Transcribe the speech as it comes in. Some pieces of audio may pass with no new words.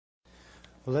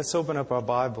Well, let's open up our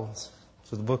Bibles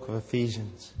to the book of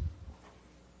Ephesians.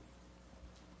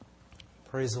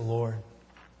 Praise the Lord.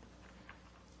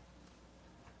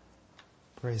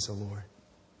 Praise the Lord.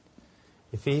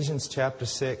 Ephesians chapter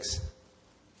 6.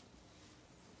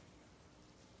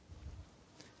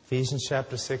 Ephesians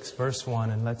chapter 6, verse 1.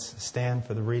 And let's stand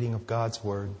for the reading of God's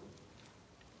Word.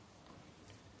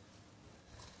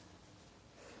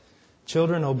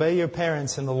 Children, obey your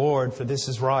parents in the Lord, for this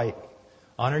is right.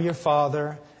 Honor your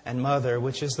father and mother,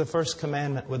 which is the first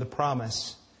commandment with a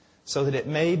promise, so that it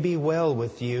may be well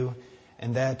with you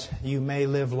and that you may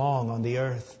live long on the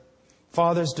earth.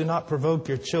 Fathers, do not provoke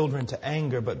your children to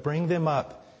anger, but bring them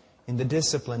up in the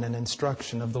discipline and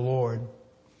instruction of the Lord.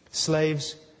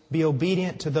 Slaves, be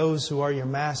obedient to those who are your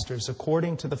masters,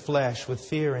 according to the flesh, with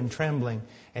fear and trembling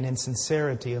and in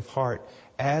sincerity of heart,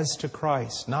 as to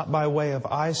Christ, not by way of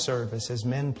eye service as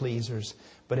men pleasers,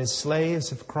 but as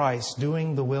slaves of Christ,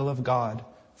 doing the will of God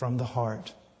from the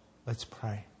heart. Let's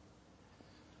pray.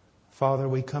 Father,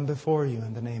 we come before you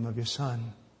in the name of your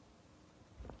Son.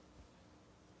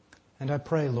 And I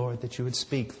pray, Lord, that you would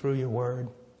speak through your word.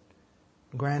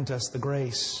 Grant us the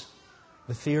grace,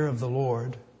 the fear of the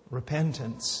Lord,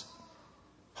 repentance,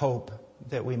 hope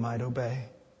that we might obey.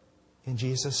 In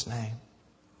Jesus' name,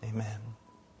 amen.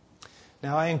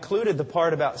 Now, I included the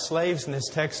part about slaves in this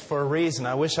text for a reason.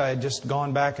 I wish I had just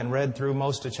gone back and read through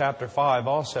most of chapter 5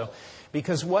 also.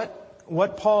 Because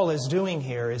what Paul is doing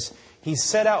here is he's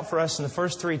set out for us in the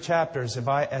first 3 chapters,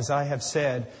 as I have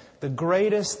said, the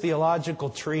greatest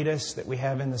theological treatise that we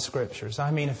have in the Scriptures.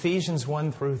 I mean, Ephesians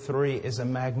 1 through 3 is a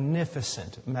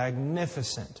magnificent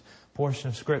portion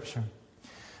of Scripture.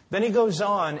 Then he goes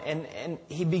on and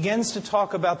he begins to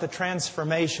talk about the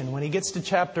transformation. When he gets to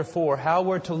chapter 4, how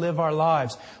we're to live our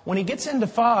lives. When he gets into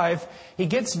 5, he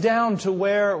gets down to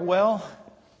where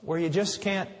you just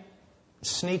can't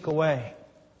sneak away.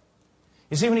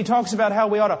 You see, when he talks about how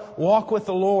we ought to walk with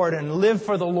the Lord and live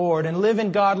for the Lord and live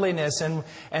in godliness and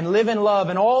live in love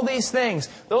and all these things,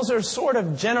 those are sort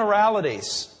of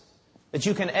generalities. That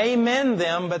you can amen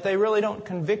them, but they really don't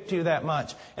convict you that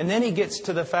much. And then he gets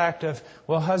to the fact of,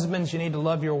 husbands, you need to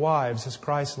love your wives as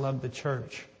Christ loved the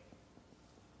church.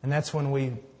 And that's when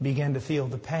we begin to feel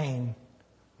the pain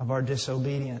of our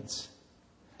disobedience.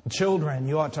 And children,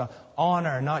 you ought to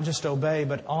honor, not just obey,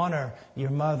 but honor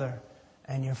your mother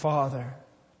and your father.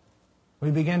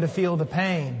 We begin to feel the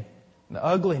pain, the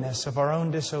ugliness of our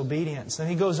own disobedience. And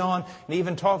he goes on and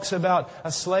even talks about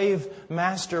a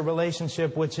slave-master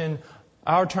relationship, which in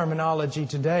our terminology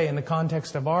today, in the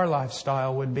context of our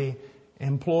lifestyle, would be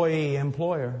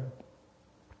employee-employer.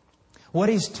 What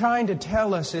he's trying to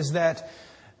tell us is that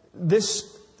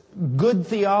this good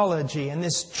theology and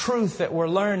this truth that we're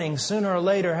learning sooner or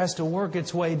later has to work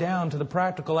its way down to the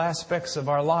practical aspects of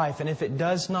our life. And if it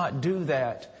does not do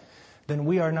that, then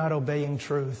we are not obeying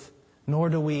truth, nor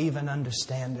do we even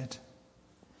understand it.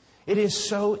 It is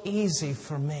so easy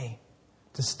for me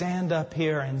to stand up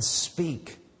here and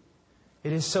speak.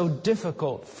 It is so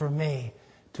difficult for me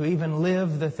to even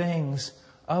live the things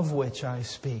of which I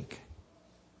speak.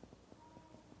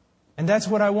 And that's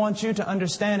what I want you to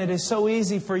understand. It is so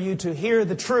easy for you to hear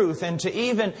the truth and to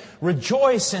even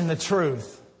rejoice in the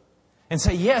truth. And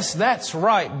say, yes, that's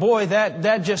right. Boy,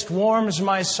 that just warms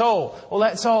my soul. Well,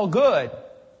 that's all good.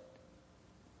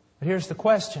 But here's the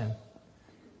question.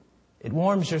 It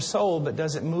warms your soul, but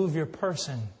does it move your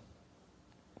person?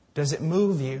 Does it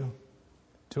move you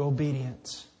to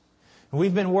obedience?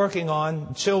 We've been working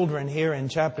on children here in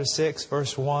chapter 6,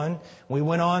 verse 1. We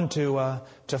went on to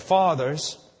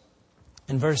fathers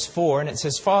in verse 4. And it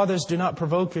says, Fathers, do not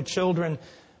provoke your children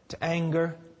to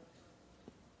anger.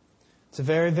 It's a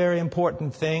very, very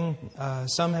important thing.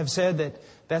 Some have said that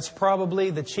that's probably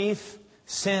the chief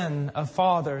sin of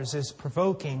fathers, is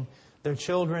provoking their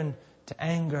children to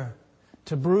anger,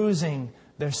 to bruising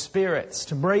their spirits,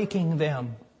 to breaking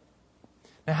them.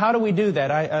 Now, how do we do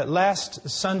that? Last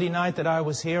Sunday night that I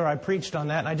was here, I preached on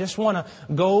that, and I just want to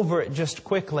go over it just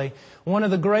quickly. One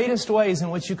of the greatest ways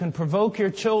in which you can provoke your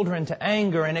children to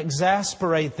anger and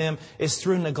exasperate them is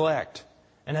through neglect.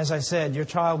 And as I said, your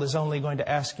child is only going to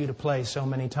ask you to play so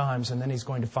many times, and then he's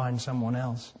going to find someone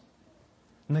else.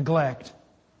 Neglect.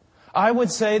 I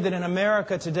would say that in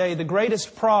America today, the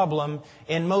greatest problem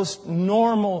in most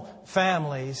normal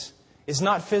families is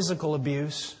not physical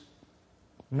abuse,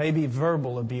 maybe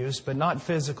verbal abuse, but not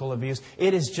physical abuse.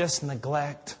 It is just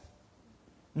neglect.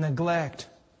 Neglect.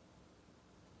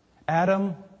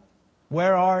 Adam,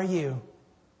 where are you?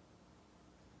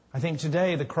 I think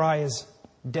today the cry is,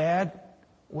 Dad,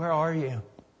 where are you?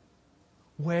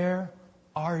 Where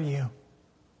are you?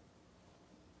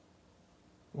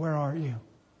 Where are you?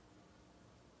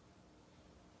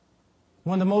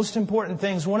 One of the most important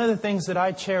things, one of the things that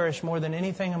I cherish more than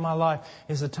anything in my life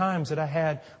is the times that I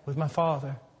had with my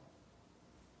father.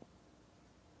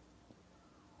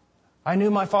 I knew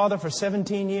my father for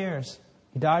 17 years.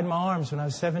 He died in my arms when I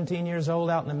was 17 years old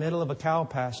out in the middle of a cow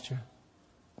pasture.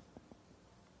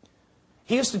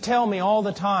 He used to tell me all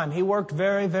the time, he worked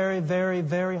very, very, very,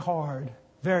 very hard.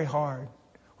 Very hard.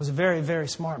 Was a very, very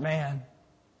smart man.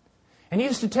 And he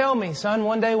used to tell me, son,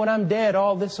 one day when I'm dead,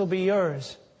 all this will be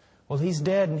yours. Well, he's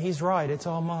dead and he's right. It's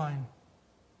all mine.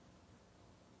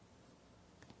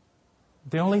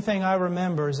 The only thing I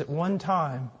remember is at one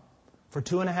time, for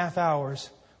 2.5 hours,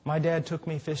 my dad took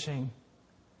me fishing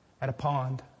at a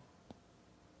pond.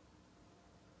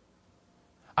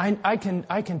 I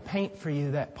can paint for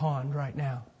you that pond right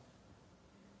now.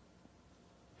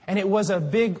 And it was a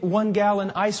big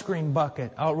 1-gallon ice cream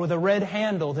bucket with a red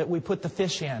handle that we put the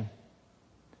fish in.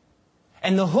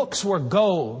 And the hooks were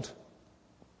gold.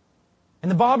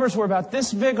 And the bobbers were about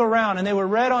this big around, and they were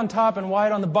red on top and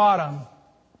white on the bottom.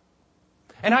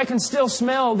 And I can still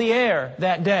smell the air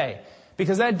that day,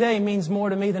 because that day means more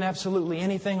to me than absolutely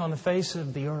anything on the face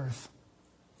of the earth.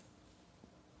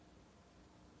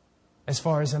 As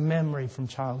far as a memory from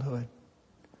childhood.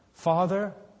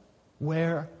 Father,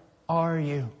 where are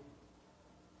you?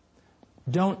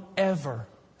 Don't ever,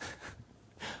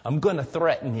 I'm going to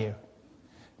threaten you.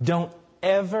 Don't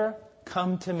ever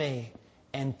come to me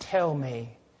and tell me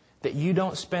that you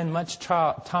don't spend much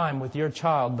time with your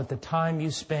child, but the time you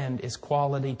spend is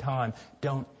quality time.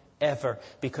 Don't ever.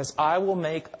 Because I will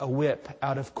make a whip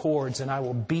out of cords and I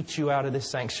will beat you out of this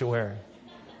sanctuary.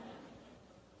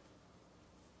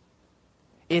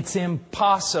 It's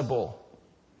impossible.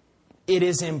 It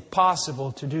is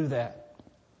impossible to do that.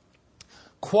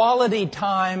 Quality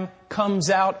time comes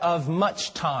out of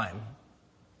much time.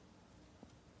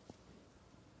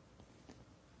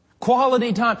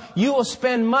 Quality time. You will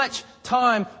spend much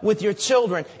time with your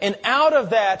children. And out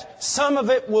of that, some of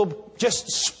it will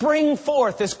just spring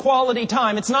forth as quality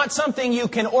time. It's not something you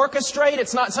can orchestrate.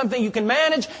 It's not something you can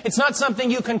manage. It's not something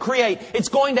you can create. It's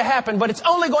going to happen. But it's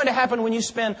only going to happen when you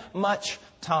spend much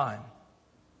time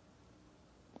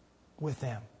with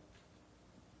them.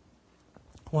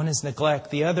 One is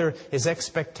neglect. The other is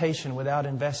expectation without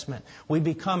investment. We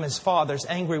become, as fathers,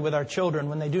 angry with our children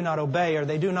when they do not obey, or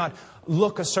they do not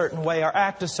look a certain way, or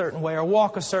act a certain way, or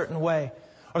walk a certain way,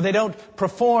 or they don't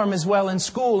perform as well in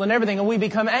school and everything, and we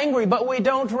become angry, but we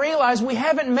don't realize we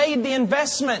haven't made the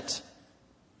investment.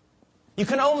 You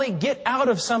can only get out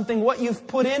of something what you've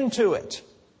put into it.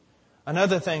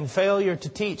 Another thing, failure to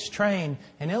teach, train,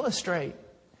 and illustrate.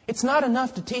 It's not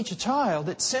enough to teach a child.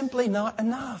 It's simply not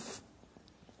enough.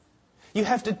 You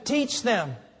have to teach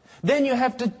them. Then you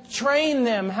have to train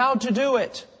them how to do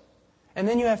it. And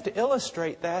then you have to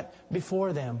illustrate that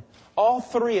before them. All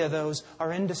three of those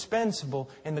are indispensable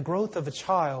in the growth of a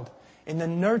child, in the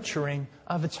nurturing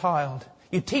of a child.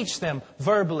 You teach them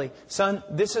verbally, son,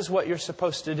 this is what you're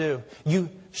supposed to do. You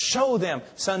show them,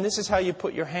 son, this is how you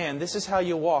put your hand. This is how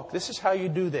you walk. This is how you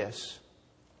do this.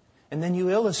 And then you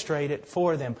illustrate it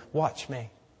for them. Watch me.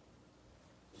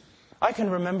 I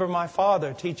can remember my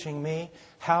father teaching me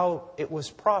how it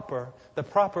was the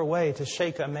proper way to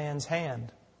shake a man's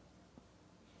hand.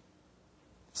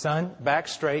 Son, back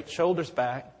straight, shoulders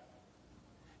back.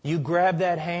 You grab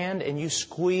that hand and you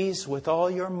squeeze with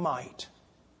all your might.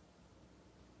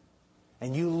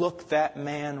 And you look that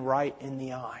man right in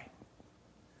the eye.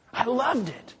 I loved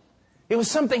it. It was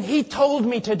something he told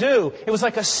me to do. It was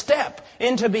like a step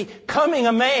into becoming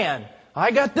a man. I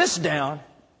got this down.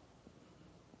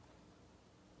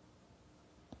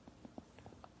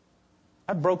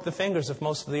 I broke the fingers of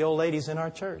most of the old ladies in our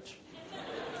church.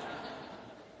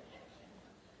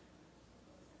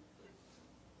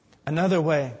 Another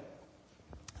way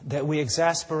that we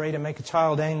exasperate and make a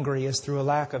child angry is through a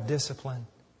lack of discipline.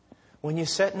 When you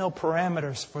set no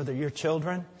parameters for your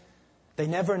children, they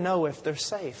never know if they're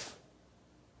safe.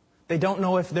 They don't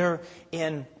know if they're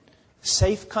in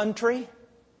safe country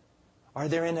or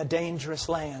they're in a dangerous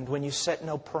land when you set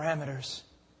no parameters.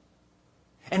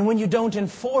 And when you don't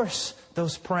enforce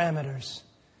those parameters,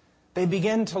 they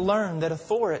begin to learn that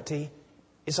authority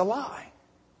is a lie.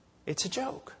 It's a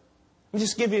joke. Let me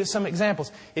just give you some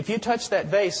examples. If you touch that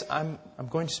vase, I'm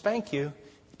going to spank you.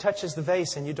 He touches the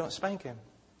vase and you don't spank him.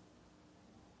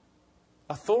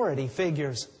 Authority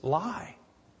figures lie.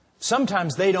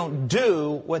 Sometimes they don't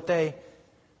do what they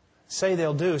say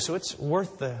they'll do, so it's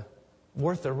worth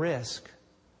the risk.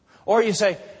 Or you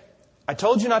say, I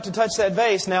told you not to touch that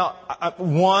vase. Now,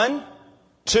 1,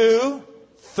 2,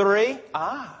 3.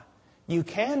 You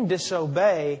can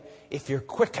disobey if you're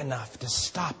quick enough to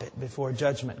stop it before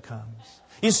judgment comes.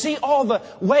 You see all the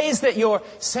ways that you're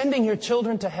sending your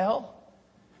children to hell?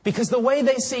 Because the way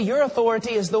they see your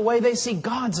authority is the way they see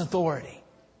God's authority.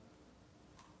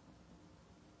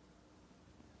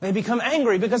 They become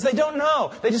angry because they don't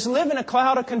know. They just live in a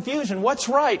cloud of confusion. What's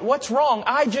right? What's wrong?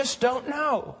 I just don't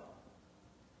know.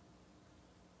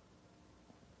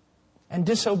 And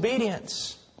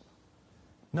disobedience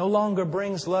no longer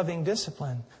brings loving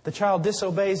discipline. The child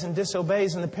disobeys and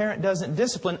disobeys, and the parent doesn't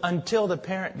discipline until the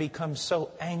parent becomes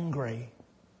so angry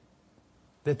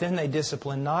that then they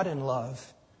discipline not in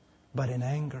love, but in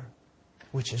anger,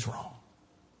 which is wrong.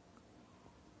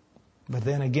 But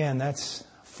then again, that's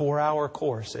a 4-hour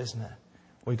course, isn't it?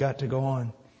 We got to go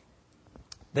on.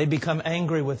 They become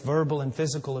angry with verbal and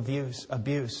physical abuse.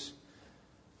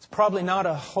 It's probably not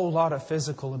a whole lot of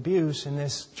physical abuse in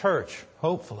this church,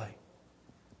 hopefully.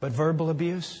 But verbal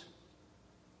abuse?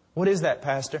 What is that,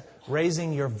 Pastor?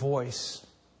 Raising your voice.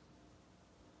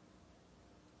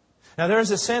 Now, there's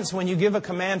a sense when you give a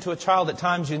command to a child, at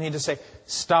times you need to say,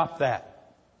 stop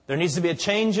that. There needs to be a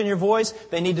change in your voice.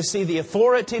 They need to see the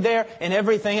authority there and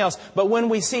everything else. But when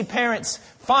we see parents,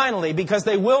 finally, because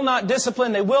they will not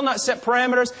discipline, they will not set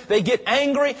parameters, they get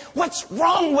angry. What's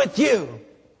wrong with you?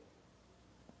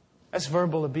 That's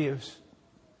verbal abuse.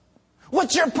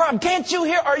 What's your problem? Can't you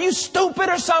hear? Are you stupid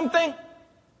or something?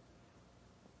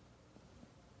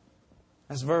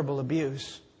 That's verbal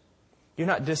abuse. You're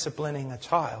not disciplining a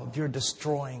child. You're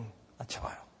destroying a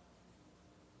child.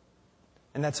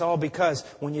 And that's all because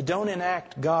when you don't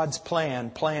enact God's plan,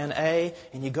 plan A,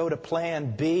 and you go to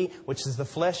plan B, which is the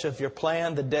flesh of your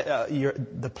plan,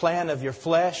 the plan of your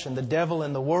flesh and the devil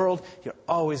in the world, you're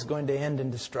always going to end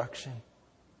in destruction.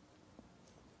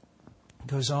 It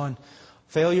goes on.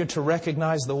 Failure to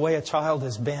recognize the way a child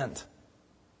is bent.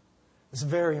 It's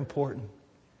very important.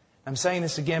 I'm saying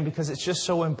this again because it's just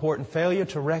so important. Failure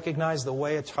to recognize the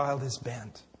way a child is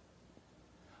bent.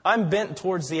 I'm bent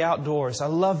towards the outdoors. I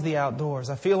love the outdoors.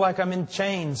 I feel like I'm in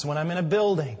chains when I'm in a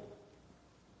building.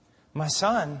 My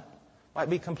son might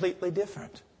be completely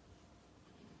different.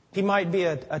 He might be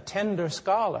a tender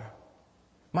scholar.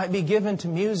 Might be given to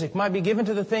music. Might be given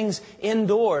to the things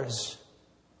indoors.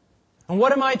 And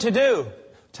what am I to do?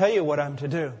 Tell you what I'm to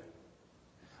do.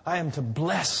 I am to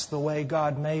bless the way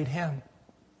God made him.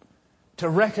 To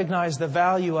recognize the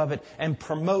value of it and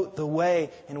promote the way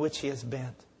in which he is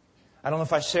bent. I don't know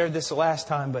if I shared this the last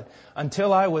time, but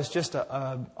until I was just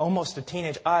almost a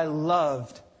teenager, I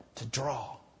loved to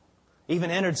draw. Even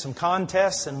entered some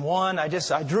contests and won. I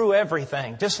drew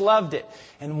everything. Just loved it.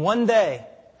 And one day,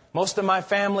 most of my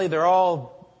family, they're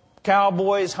all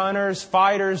cowboys, hunters,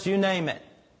 fighters, you name it.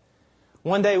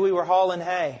 One day we were hauling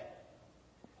hay.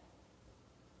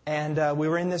 And we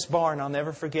were in this barn. I'll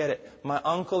never forget it. My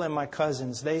uncle and my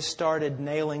cousins, they started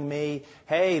nailing me,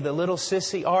 hey, the little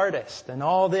sissy artist, and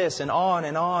all this, and on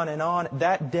and on and on.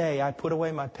 That day, I put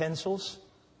away my pencils.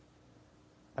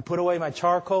 I put away my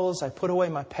charcoals. I put away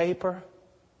my paper.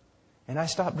 And I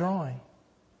stopped drawing.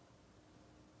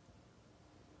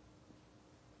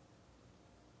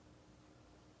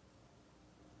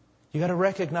 You've got to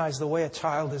recognize the way a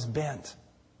child is bent.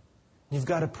 You've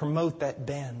got to promote that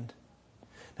bend.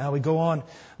 Now we go on.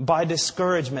 By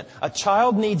discouragement. A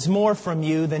child needs more from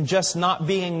you than just not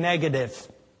being negative.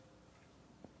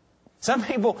 Some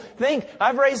people think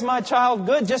I've raised my child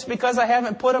good just because I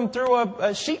haven't put him through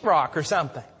a sheetrock or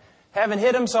something. Haven't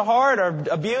hit him so hard or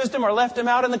abused him or left him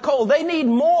out in the cold. They need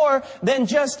more than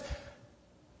just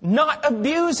not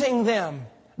abusing them.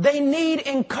 They need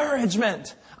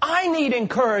encouragement. I need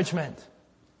encouragement.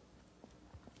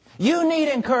 You need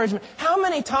encouragement. How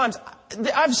many times,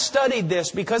 I've studied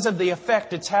this because of the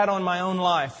effect it's had on my own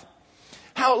life.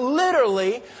 How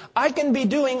literally I can be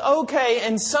doing okay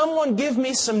and someone give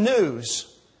me some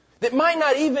news that might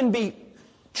not even be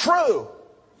true.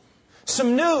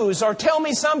 Some news or tell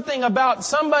me something about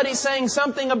somebody saying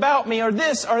something about me or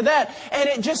this or that. And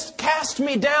it just cast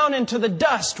me down into the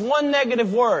dust. One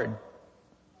negative word.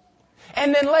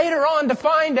 And then later on to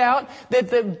find out that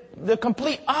the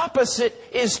complete opposite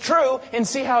is true and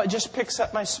see how it just picks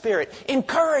up my spirit.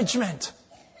 Encouragement.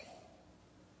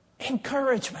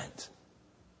 Encouragement.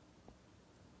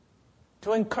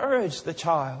 To encourage the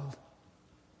child.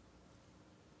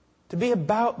 To be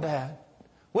about that.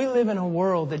 We live in a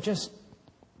world that just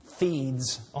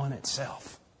feeds on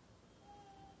itself.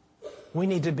 We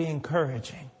need to be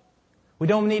encouraging. We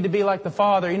don't need to be like the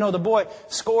father. You know, the boy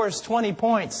scores 20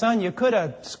 points. Son, you could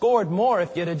have scored more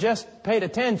if you'd have just paid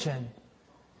attention.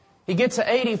 He gets an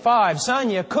 85.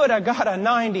 Son, you could have got a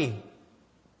 90.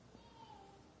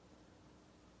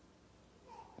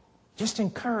 Just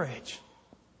encourage.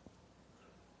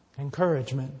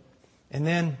 Encouragement. And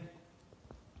then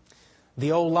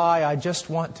the old lie, I just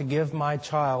want to give my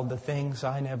child the things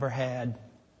I never had.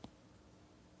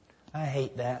 I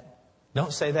hate that.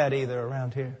 Don't say that either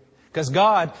around here. Because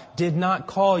God did not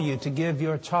call you to give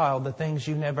your child the things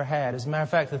you never had. As a matter of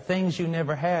fact, the things you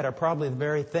never had are probably the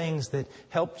very things that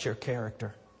helped your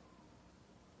character.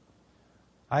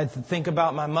 I think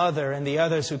about my mother and the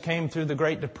others who came through the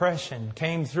Great Depression,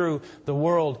 came through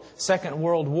the Second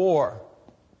World War.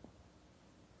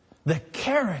 The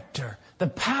character, the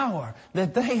power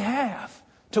that they have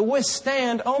to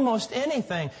withstand almost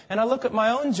anything. And I look at my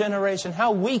own generation,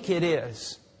 how weak it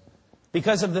is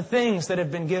because of the things that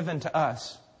have been given to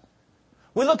us.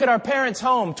 We look at our parents'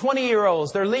 home,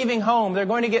 20-year-olds, they're leaving home, they're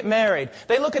going to get married.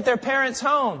 They look at their parents'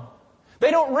 home.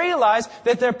 They don't realize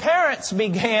that their parents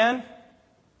began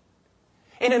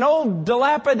in an old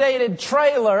dilapidated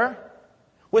trailer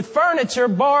with furniture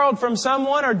borrowed from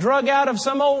someone or drug out of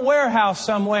some old warehouse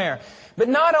somewhere. But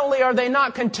not only are they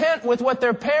not content with what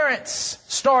their parents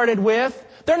started with,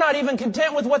 they're not even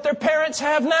content with what their parents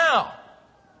have now.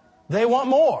 They want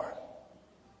more.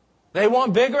 They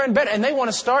want bigger and better. And they want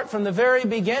to start from the very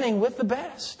beginning with the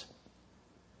best.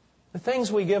 The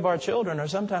things we give our children are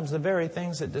sometimes the very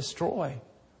things that destroy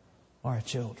our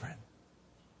children.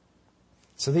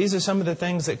 So these are some of the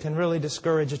things that can really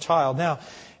discourage a child. Now,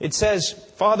 it says,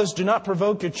 fathers, do not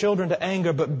provoke your children to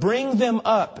anger, but bring them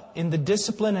up in the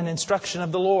discipline and instruction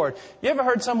of the Lord. You ever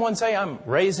heard someone say, I'm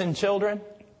raising children?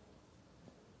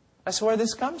 That's where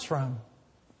this comes from.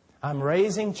 I'm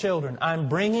raising children. I'm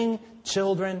bringing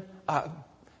children up.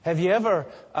 Have you ever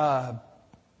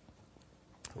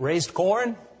raised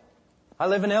corn? I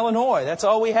live in Illinois. That's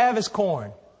all we have is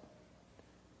corn.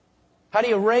 How do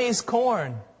you raise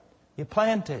corn? You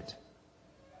plant it.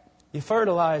 You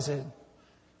fertilize it.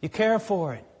 You care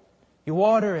for it. You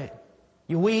water it.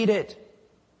 You weed it.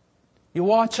 You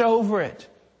watch over it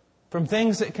from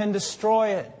things that can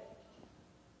destroy it.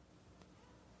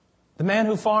 The man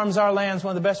who farms our land is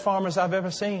one of the best farmers I've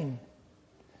ever seen.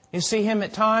 You see him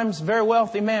at times, very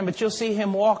wealthy man, but you'll see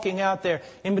him walking out there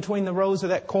in between the rows of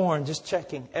that corn, just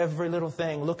checking every little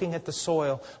thing, looking at the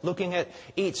soil, looking at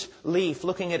each leaf,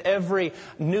 looking at every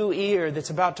new ear that's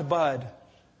about to bud.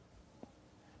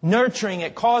 Nurturing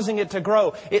it, causing it to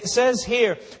grow. It says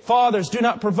here, fathers, do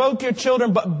not provoke your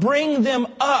children, but bring them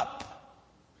up.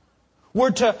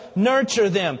 We're to nurture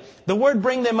them. The word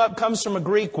bring them up comes from a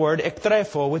Greek word,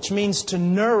 ektrepho, which means to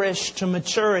nourish to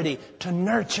maturity, to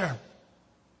nurture.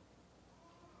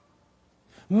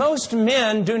 Most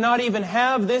men do not even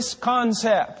have this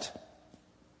concept.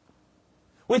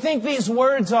 We think these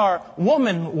words are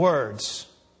woman words.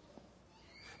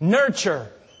 Nurture,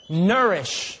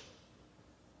 nourish.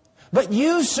 But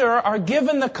you, sir, are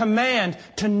given the command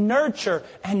to nurture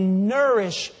and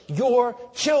nourish your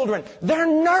children. Their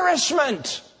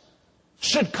nourishment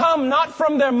should come not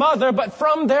from their mother, but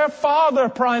from their father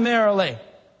primarily.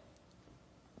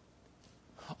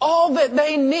 All that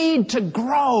they need to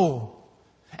grow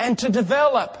and to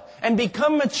develop and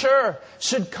become mature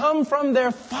should come from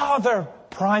their father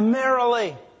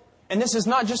primarily. And this is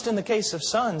not just in the case of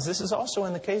sons. This is also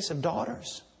in the case of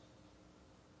daughters.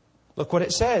 Look what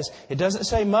it says. It doesn't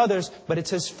say mothers, but it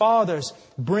says fathers.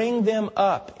 Bring them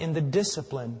up in the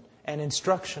discipline and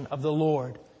instruction of the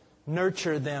Lord.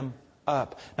 Nurture them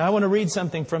up. Now I want to read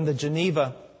something from the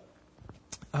Geneva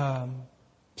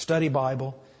Study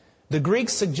Bible. The Greek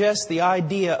suggests the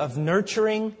idea of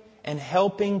nurturing and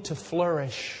helping to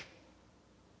flourish.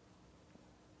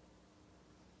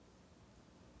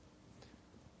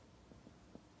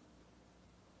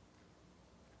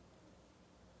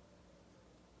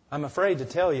 I'm afraid to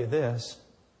tell you this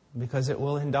because it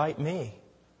will indict me.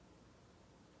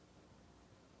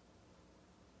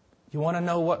 You want to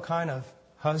know what kind of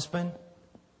husband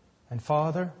and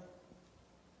father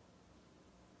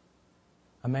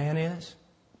a man is?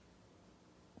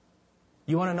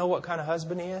 You want to know what kind of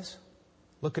husband he is?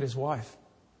 Look at his wife.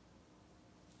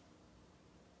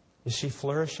 Is she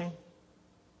flourishing?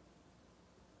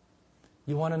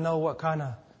 You want to know what kind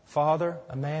of father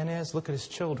a man is? Look at his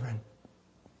children.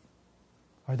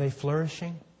 Are they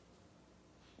flourishing?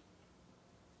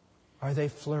 Are they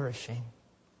flourishing?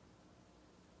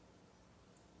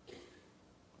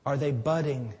 Are they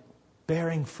budding,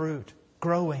 bearing fruit,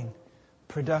 growing,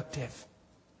 productive?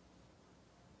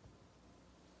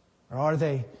 Or are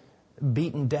they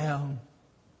beaten down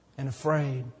and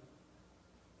afraid?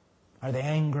 Are they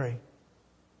angry?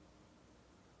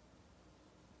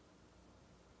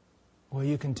 Well,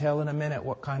 you can tell in a minute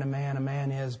what kind of man a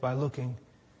man is by looking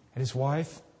at his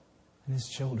wife and his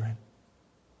children.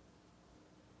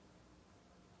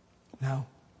 No.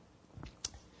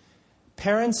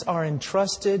 Parents are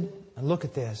entrusted, and look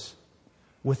at this,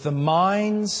 with the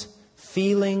minds,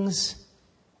 feelings,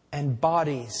 and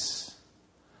bodies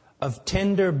of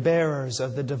tender bearers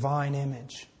of the divine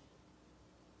image.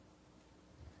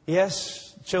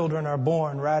 Yes, children are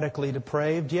born radically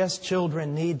depraved. Yes,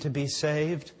 children need to be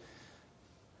saved.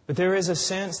 But there is a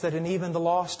sense that in even the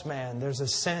lost man, there's a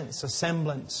sense, a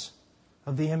semblance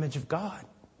of the image of God.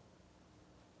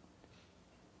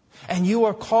 And you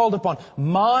are called upon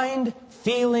mind,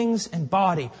 feelings, and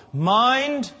body.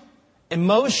 Mind,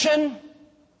 emotion,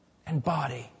 and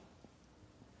body.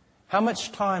 How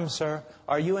much time, sir,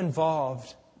 are you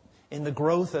involved in the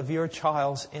growth of your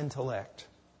child's intellect?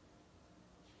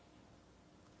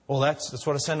 Well, that's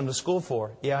what I send them to school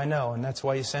for. Yeah, I know. And that's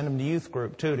why you send them to youth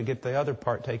group, too, to get the other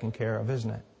part taken care of, isn't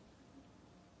it?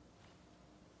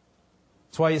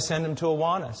 That's why you send them to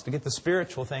Awanas, to get the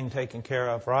spiritual thing taken care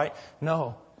of, right?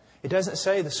 No. It doesn't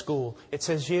say the school. It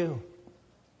says you.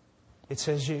 It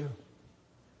says you.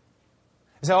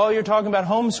 You say, oh, you're talking about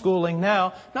homeschooling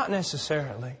now. Not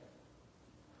necessarily.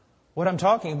 What I'm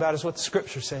talking about is what the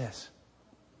Scripture says.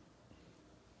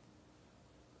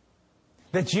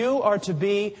 That you are to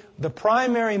be the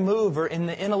primary mover in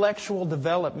the intellectual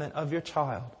development of your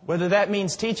child. Whether that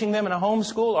means teaching them in a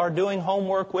homeschool or doing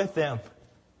homework with them.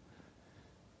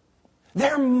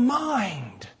 Their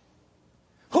mind.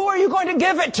 Who are you going to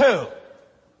give it to?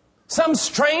 Some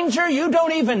stranger you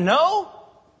don't even know?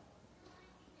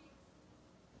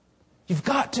 You've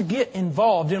got to get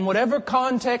involved in whatever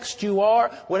context you are,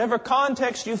 whatever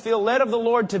context you feel led of the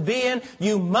Lord to be in.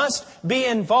 You must be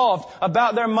involved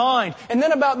about their mind and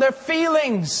then about their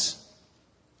feelings.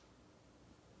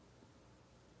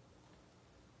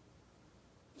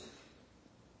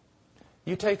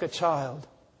 You take a child,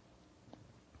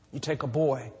 you take a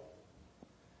boy,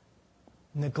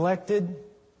 neglected,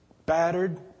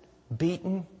 battered,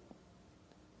 beaten,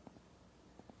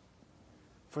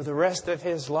 for the rest of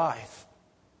his life,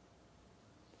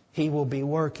 he will be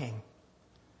working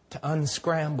to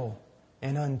unscramble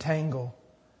and untangle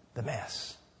the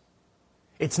mess.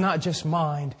 It's not just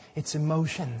mind, it's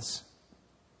emotions.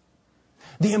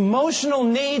 The emotional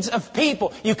needs of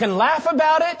people. You can laugh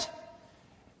about it.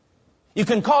 You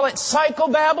can call it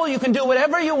psychobabble. You can do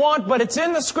whatever you want, but it's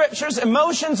in the Scriptures.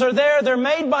 Emotions are there. They're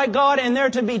made by God, and they're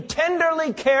to be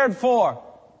tenderly cared for.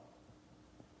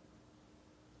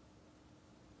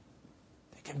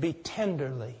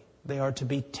 They are to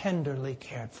be tenderly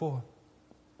cared for.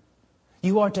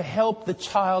 You are to help the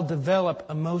child develop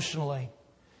emotionally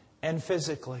and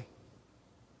physically.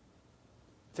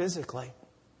 Physically.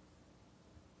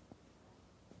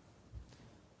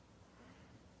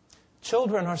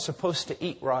 Children are supposed to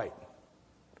eat right.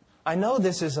 I know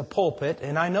this is a pulpit,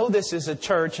 and I know this is a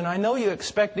church, and I know you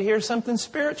expect to hear something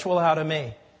spiritual out of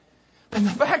me. But the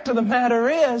fact of the matter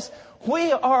is,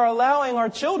 we are allowing our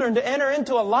children to enter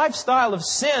into a lifestyle of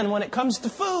sin when it comes to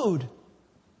food.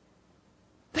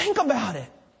 Think about it.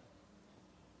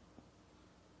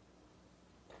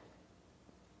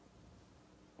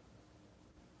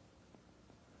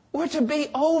 We're to be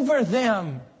over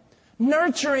them,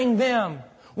 nurturing them,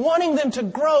 wanting them to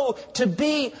grow to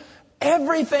be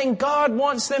everything God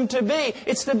wants them to be.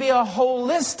 It's to be a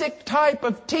holistic type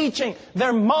of teaching.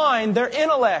 Their mind, their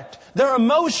intellect, their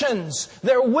emotions,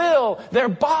 their will, their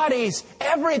bodies,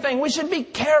 everything. We should be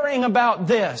caring about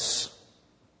this.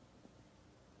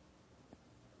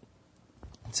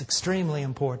 It's extremely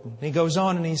important. He goes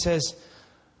on and he says,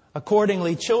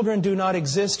 accordingly, children do not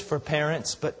exist for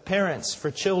parents, but parents for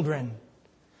children,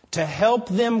 to help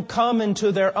them come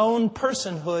into their own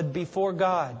personhood before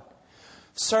God.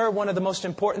 Sir, one of the most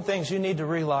important things you need to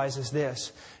realize is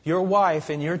this. Your wife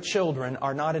and your children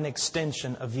are not an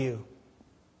extension of you.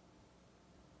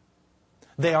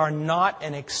 They are not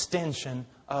an extension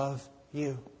of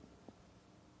you.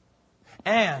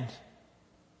 And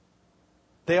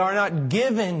they are not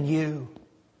given you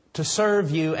to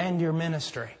serve you and your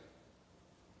ministry.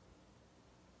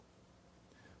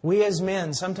 We as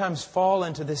men sometimes fall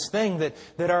into this thing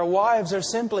that our wives are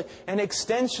simply an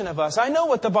extension of us. I know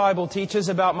what the Bible teaches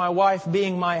about my wife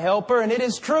being my helper, and it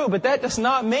is true, but that does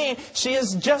not mean she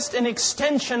is just an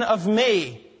extension of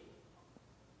me.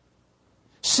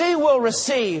 She will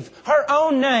receive her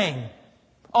own name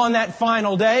on that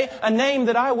final day, a name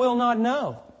that I will not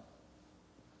know.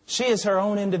 She is her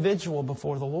own individual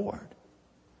before the Lord.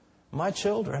 My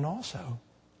children also.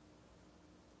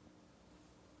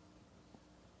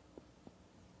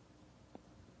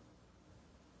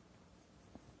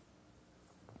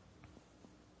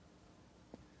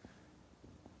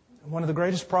 One of the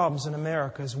greatest problems in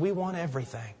America is we want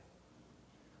everything.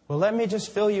 Well, let me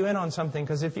just fill you in on something,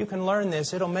 because if you can learn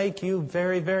this, it'll make you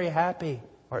very, very happy,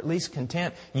 or at least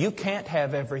content. You can't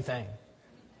have everything.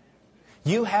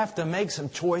 You have to make some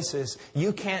choices.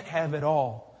 You can't have it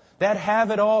all. That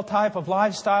have-it-all type of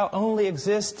lifestyle only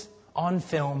exists on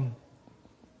film.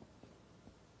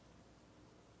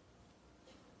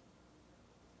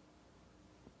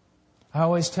 I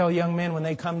always tell young men when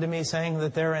they come to me saying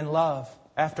that they're in love,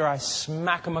 after I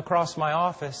smack them across my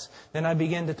office, then I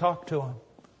begin to talk to them.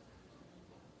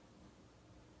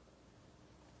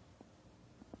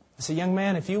 I say, young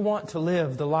man, if you want to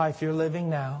live the life you're living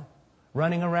now,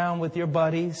 running around with your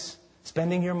buddies,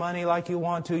 spending your money like you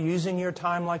want to, using your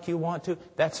time like you want to,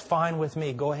 that's fine with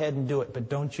me. Go ahead and do it, but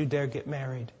don't you dare get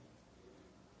married.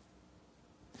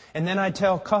 And then I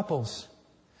tell couples,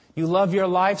 you love your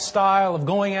lifestyle of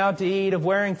going out to eat, of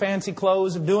wearing fancy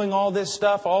clothes, of doing all this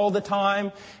stuff all the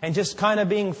time, and just kind of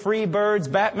being free birds,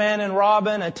 Batman and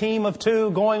Robin, a team of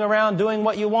two, going around doing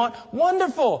what you want.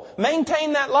 Wonderful!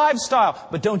 Maintain that lifestyle,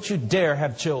 but don't you dare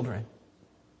have children.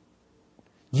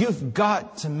 You've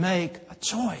got to make a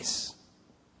choice.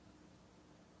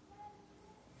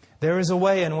 There is a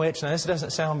way in which, now this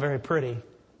doesn't sound very pretty,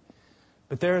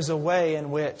 but there is a way in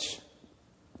which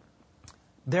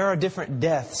there are different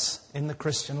deaths in the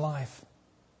Christian life.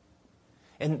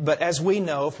 But as we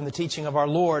know from the teaching of our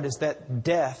Lord, is that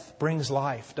death brings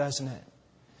life, doesn't it?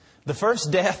 The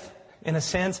first death, in a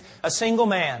sense, a single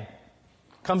man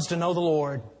comes to know the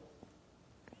Lord.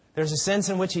 There's a sense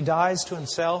in which he dies to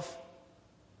himself,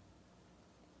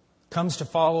 comes to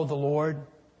follow the Lord.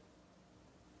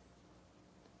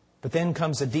 But then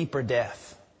comes a deeper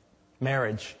death,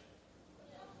 marriage.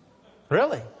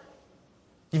 Really?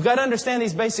 You've got to understand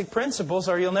these basic principles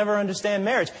or you'll never understand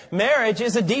marriage. Marriage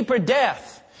is a deeper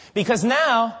death. Because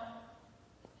now,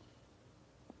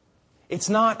 it's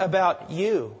not about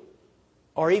you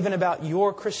or even about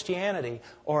your Christianity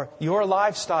or your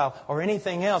lifestyle or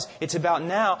anything else. It's about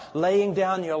now laying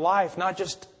down your life, not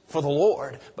just for the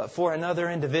Lord, but for another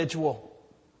individual.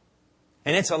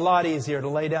 And it's a lot easier to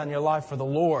lay down your life for the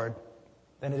Lord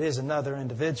than it is another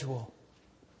individual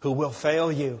who will fail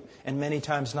you and many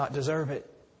times not deserve it.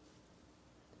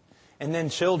 And then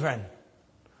children.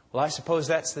 Well, I suppose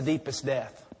that's the deepest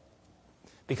death.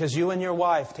 Because you and your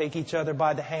wife take each other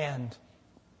by the hand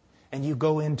and you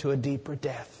go into a deeper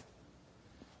death.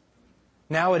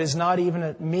 Now it is not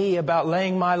even me about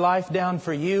laying my life down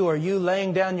for you or you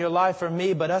laying down your life for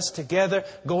me, but us together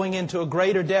going into a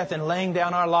greater death and laying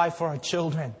down our life for our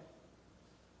children.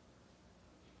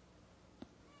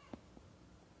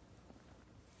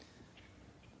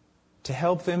 To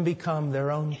help them become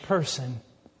their own person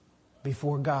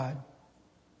before God.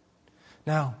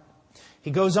 Now, he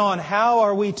goes on, how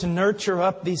are we to nurture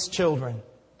up these children?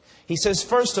 He says,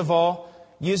 first of all,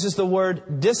 uses the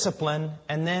word discipline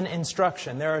and then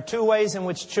instruction. There are two ways in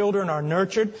which children are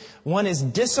nurtured. One is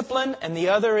discipline and the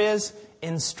other is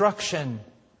instruction.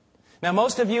 Now,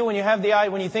 most of you, when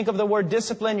you think of the word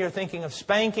discipline, you're thinking of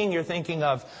spanking, you're thinking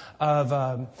of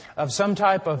some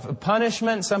type of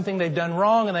punishment, something they've done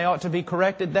wrong and they ought to be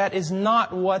corrected. That is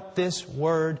not what this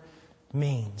word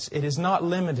means. It is not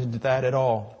limited to that at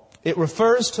all. It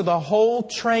refers to the whole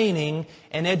training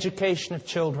and education of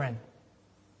children,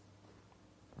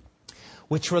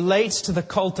 which relates to the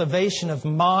cultivation of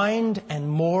mind and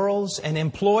morals and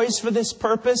employs for this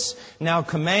purpose now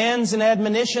commands and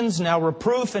admonitions, now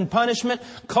reproof and punishment,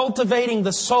 cultivating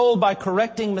the soul by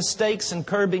correcting mistakes and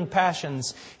curbing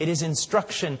passions. It is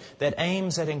instruction that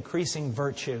aims at increasing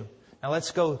virtue. Now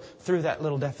let's go through that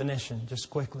little definition just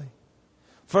quickly.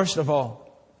 First of all,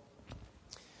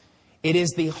 it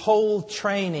is the whole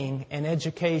training and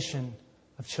education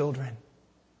of children.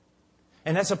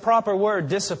 And that's a proper word,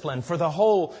 discipline, for the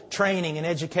whole training and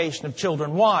education of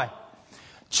children. Why?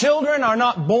 Children are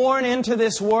not born into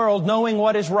this world knowing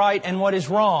what is right and what is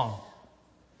wrong.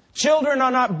 Children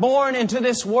are not born into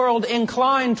this world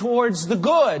inclined towards the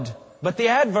good, but the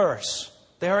adverse.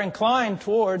 They are inclined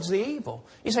towards the evil.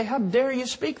 You say, how dare you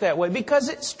speak that way? Because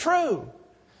it's true.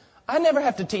 I never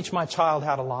have to teach my child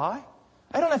how to lie.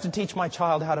 I don't have to teach my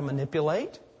child how to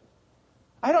manipulate.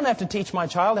 I don't have to teach my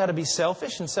child how to be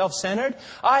selfish and self-centered.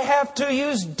 I have to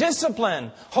use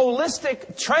discipline,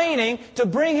 holistic training to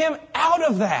bring him out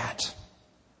of that.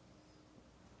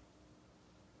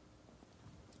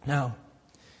 Now,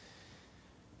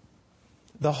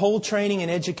 the whole training and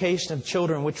education of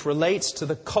children, which relates to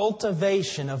the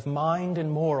cultivation of mind and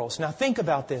morals. Now, think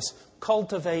about this.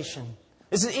 Cultivation.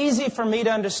 This is easy for me to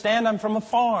understand. I'm from a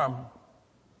farm.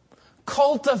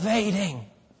 Cultivating.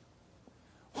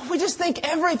 We just think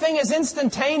everything is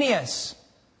instantaneous.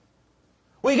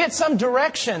 We get some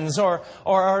directions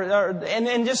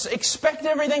and just expect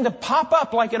everything to pop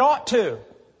up like it ought to.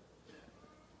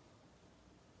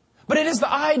 But it is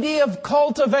the idea of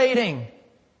cultivating.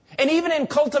 And even in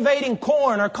cultivating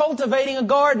corn or cultivating a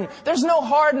garden, there's no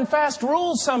hard and fast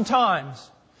rules sometimes.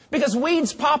 Because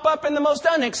weeds pop up in the most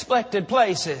unexpected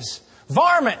places.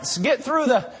 Varmints get through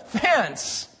the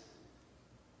fence.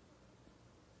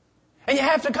 And you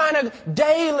have to kind of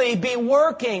daily be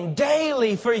working,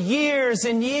 daily for years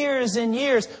and years and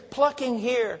years, plucking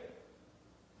here,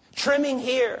 trimming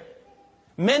here,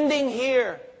 mending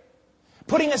here,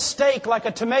 putting a stake like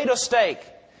a tomato stake,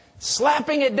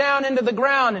 slapping it down into the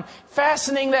ground and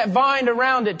fastening that vine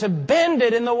around it to bend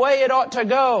it in the way it ought to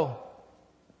go.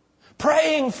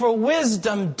 Praying for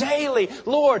wisdom daily.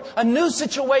 Lord, a new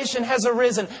situation has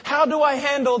arisen. How do I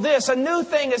handle this? A new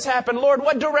thing has happened. Lord,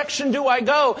 what direction do I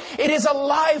go? It is a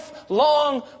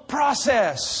lifelong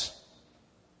process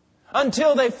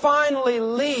until they finally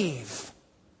leave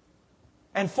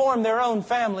and form their own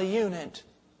family unit.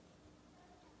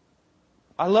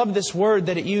 I love this word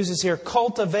that it uses here,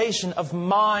 cultivation of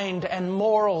mind and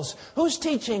morals. Who's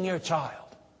teaching your child?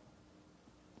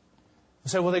 You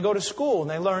say, well, they go to school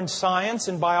and they learn science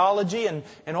and biology and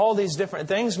all these different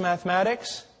things,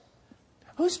 mathematics.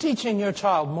 Who's teaching your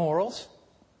child morals?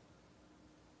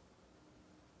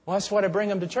 Well, that's what I bring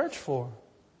them to church for.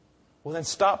 Well, then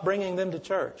stop bringing them to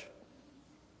church.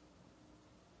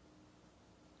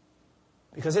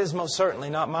 Because it is most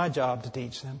certainly not my job to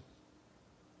teach them.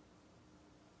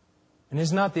 And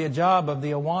it's not the job of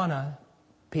the Awana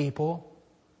people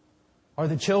or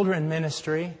the children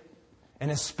ministry, and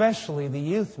especially the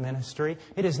youth ministry.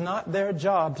 It is not their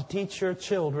job to teach your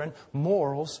children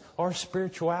morals or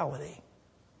spirituality.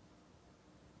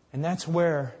 And that's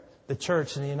where the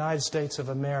church in the United States of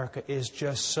America is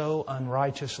just so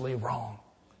unrighteously wrong.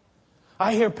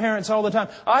 I hear parents all the time,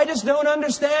 I just don't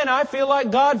understand. I feel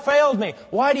like God failed me.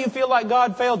 Why do you feel like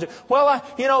God failed you? Well,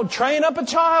 train up a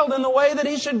child in the way that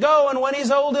he should go, and when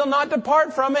he's old, he'll not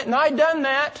depart from it. And I done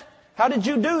that. How did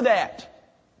you do that?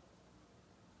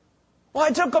 Well,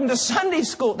 I took them to Sunday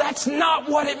school. That's not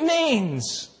what it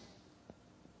means.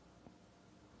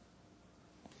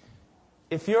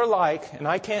 If you're like, and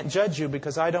I can't judge you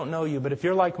because I don't know you, but if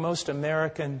you're like most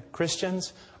American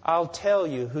Christians, I'll tell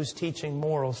you who's teaching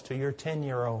morals to your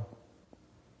 10-year-old.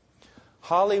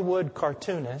 Hollywood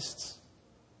cartoonists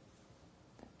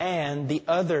and the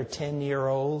other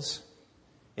 10-year-olds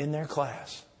in their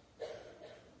class.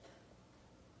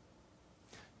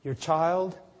 Your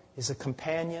child is a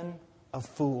companion of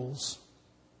fools.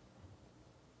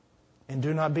 And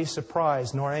do not be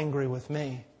surprised nor angry with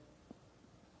me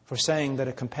for saying that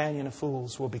a companion of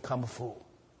fools will become a fool.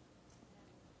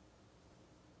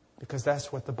 Because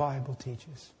that's what the Bible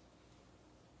teaches.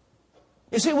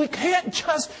 You see, we can't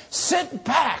just sit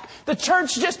back. The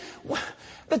church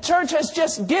has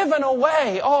just given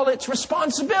away all its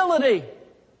responsibility.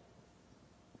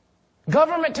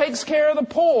 Government takes care of the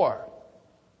poor.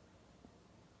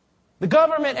 The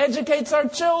government educates our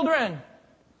children.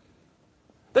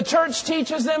 The church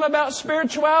teaches them about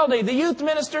spirituality. The youth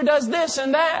minister does this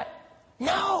and that.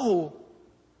 No.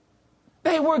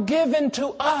 They were given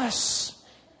to us,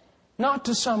 not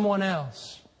to someone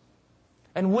else.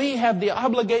 And we have the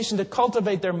obligation to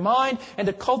cultivate their mind and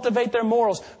to cultivate their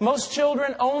morals. Most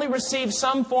children only receive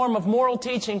some form of moral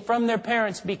teaching from their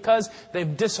parents because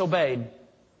they've disobeyed.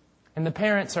 And the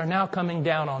parents are now coming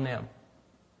down on them.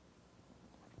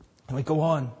 And we go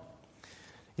on.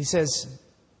 He says,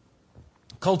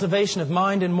 cultivation of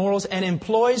mind and morals, and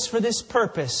employs for this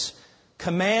purpose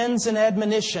commands and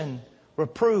admonition,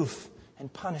 reproof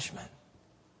and punishment.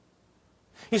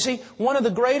 You see, one of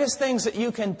the greatest things that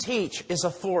you can teach is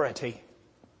authority.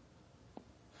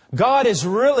 God is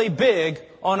really big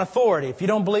on authority. If you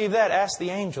don't believe that, ask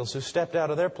the angels who stepped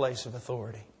out of their place of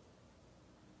authority.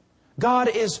 God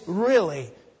is really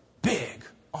big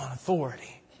on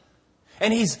authority.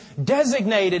 And He's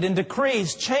designated and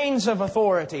decrees chains of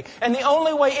authority. And the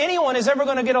only way anyone is ever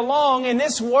going to get along in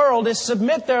this world is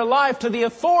submit their life to the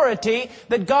authority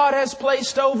that God has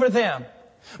placed over them.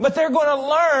 But they're going to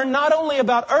learn not only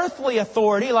about earthly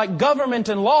authority like government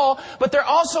and law, but they're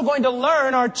also going to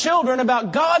learn, our children,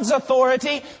 about God's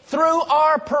authority through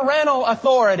our parental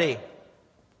authority.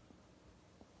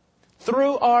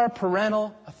 Through our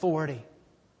parental authority.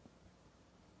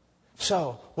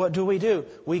 So, what do?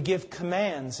 We give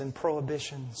commands and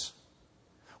prohibitions.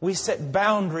 We set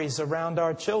boundaries around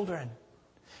our children.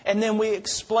 And then we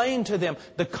explain to them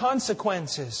the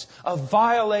consequences of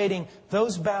violating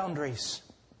those boundaries.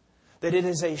 That it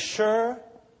is a sure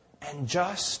and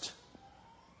just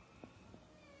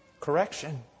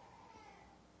correction.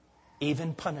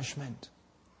 even punishment,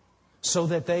 so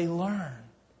that they learn.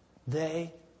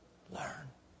 They learn.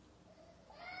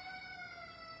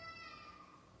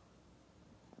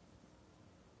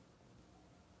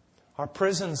 Our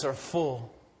prisons are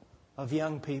full of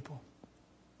young people.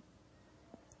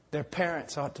 Their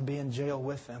parents ought to be in jail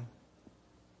with them.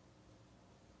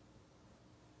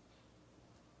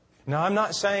 Now, I'm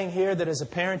not saying here that as a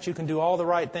parent you can do all the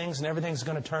right things and everything's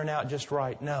going to turn out just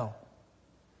right. No.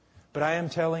 But I am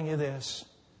telling you this.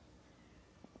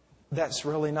 That's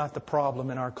really not the problem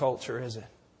in our culture, is it?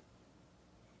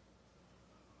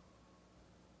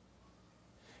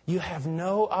 You have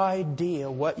no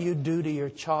idea what you do to your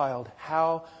child,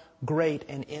 how great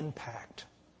an impact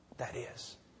that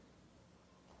is.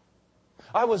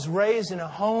 I was raised in a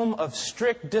home of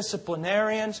strict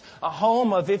disciplinarians, a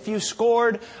home of if you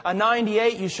scored a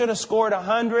 98, you should have scored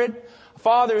 100. A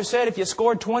father who said if you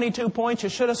scored 22 points, you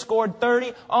should have scored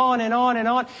 30, on and on and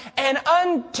on. And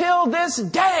until this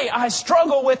day, I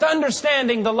struggle with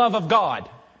understanding the love of God.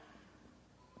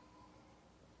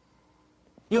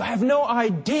 You have no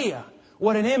idea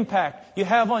what an impact you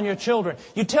have on your children.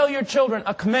 You tell your children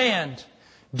a command,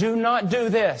 do not do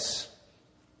this,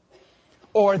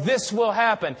 or this will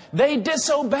happen. They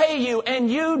disobey you and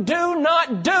you do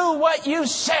not do what you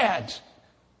said.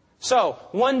 So,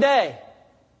 one day,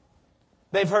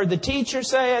 they've heard the teacher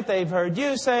say it, they've heard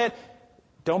you say it,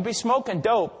 don't be smoking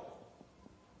dope.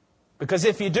 Because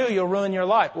if you do, you'll ruin your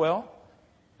life. Well,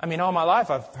 all my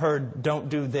life I've heard don't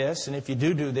do this, and if you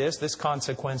do this, this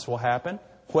consequence will happen.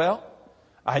 Well,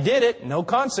 I did it, no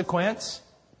consequence.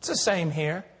 It's the same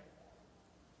here.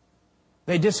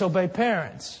 They disobey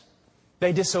parents.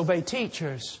 They disobey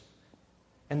teachers.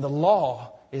 And the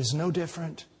law is no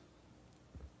different.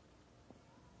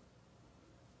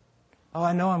 Oh,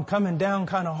 I know I'm coming down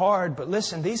kind of hard, but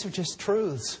listen, these are just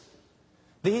truths.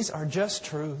 These are just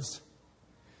truths.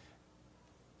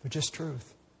 They're just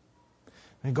truth.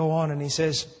 And go on and he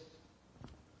says,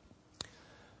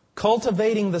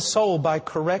 cultivating the soul by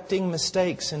correcting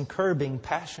mistakes and curbing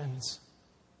passions.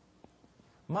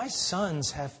 My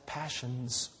sons have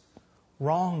passions,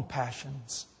 wrong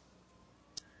passions.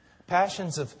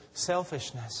 Passions of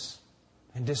selfishness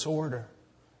and disorder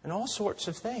and all sorts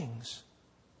of things.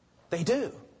 They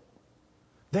do.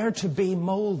 They're to be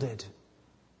molded.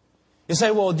 You say,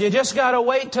 well, you just got to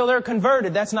wait till they're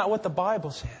converted. That's not what the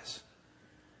Bible says.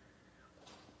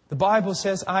 The Bible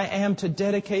says, I am to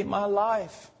dedicate my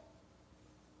life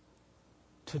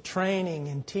to training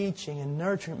and teaching and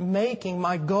nurturing.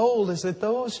 My goal is that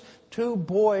those two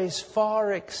boys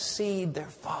far exceed their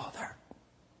father.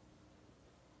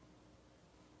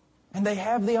 And they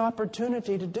have the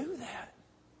opportunity to do that.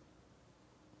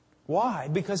 Why?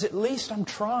 Because at least I'm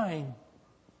trying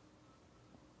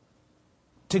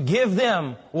to give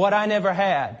them what I never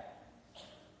had.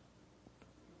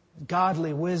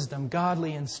 Godly wisdom,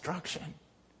 godly instruction,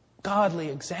 godly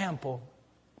example.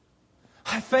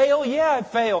 I fail? Yeah, I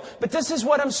fail. But this is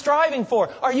what I'm striving for.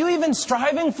 Are you even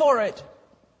striving for it?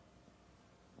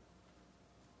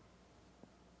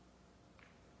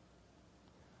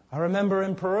 I remember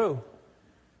in Peru,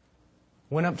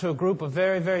 went up to a group of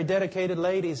very, very dedicated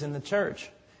ladies in the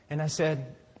church. And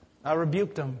I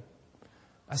rebuked them.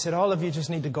 I said, all of you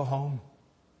just need to go home.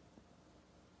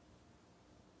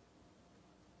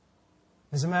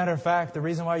 As a matter of fact, the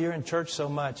reason why you're in church so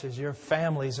much is your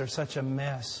families are such a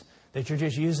mess that you're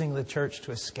just using the church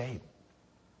to escape.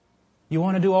 You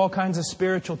want to do all kinds of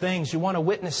spiritual things. You want to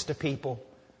witness to people.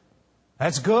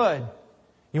 That's good.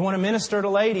 You want to minister to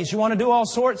ladies. You want to do all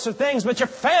sorts of things, but your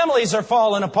families are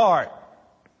falling apart.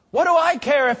 What do I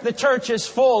care if the church is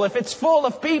full, if it's full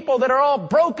of people that are all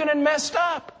broken and messed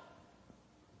up?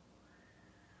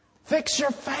 Fix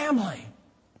your family.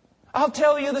 I'll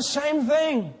tell you the same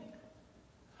thing.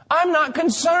 I'm not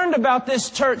concerned about this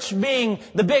church being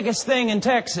the biggest thing in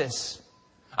Texas.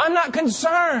 I'm not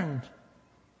concerned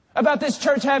about this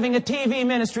church having a TV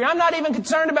ministry. I'm not even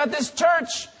concerned about this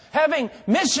church having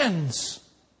missions.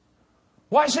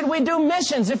 Why should we do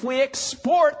missions if we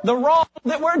export the wrong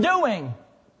that we're doing?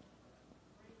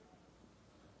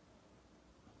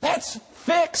 Let's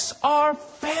fix our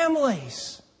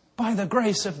families by the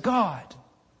grace of God.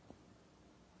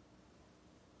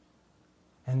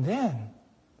 And then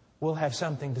we'll have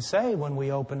something to say when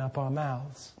we open up our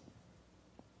mouths.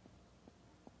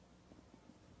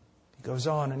 He goes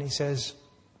on and he says,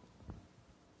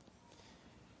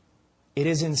 it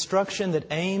is instruction that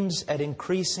aims at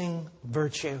increasing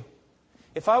virtue.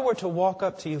 If I were to walk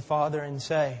up to you, Father, and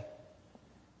say,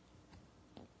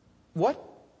 what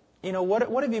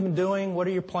have you been doing? What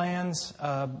are your plans?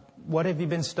 What have you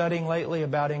been studying lately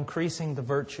about increasing the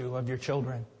virtue of your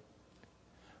children?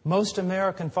 Most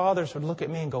American fathers would look at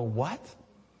me and go, what?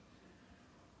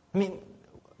 I mean,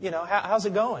 how's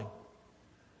it going?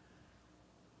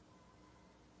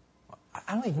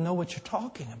 I don't even know what you're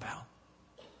talking about.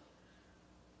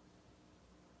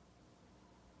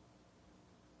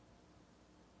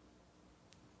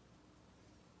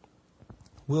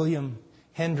 William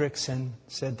Hendrickson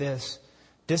said this: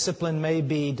 discipline may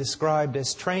be described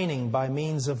as training by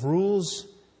means of rules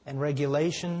and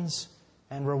regulations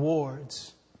and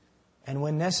rewards, and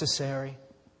when necessary,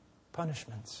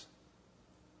 punishments.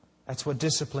 That's what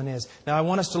discipline is. Now I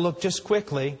want us to look just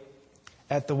quickly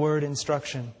at the word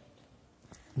instruction.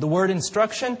 The word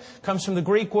instruction comes from the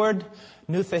Greek word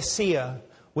nouthesia,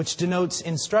 which denotes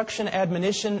instruction,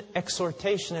 admonition,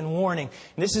 exhortation, and warning.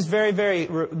 And this is very, very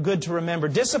good to remember.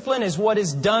 Discipline is what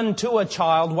is done to a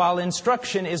child, while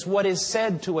instruction is what is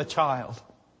said to a child.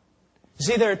 You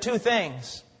see, there are two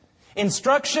things.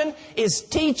 Instruction is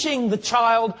teaching the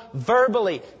child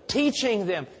verbally, teaching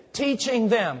them.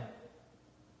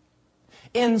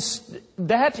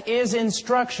 That is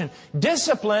instruction.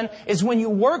 Discipline is when you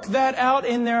work that out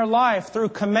in their life through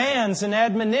commands and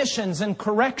admonitions and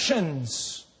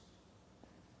corrections.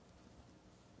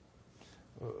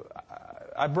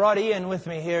 I brought Ian with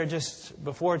me here just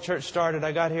before church started.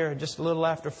 I got here just a little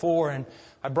after 4, and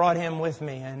I brought him with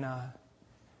me, and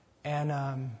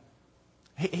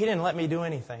he didn't let me do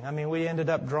anything. I mean, we ended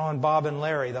up drawing Bob and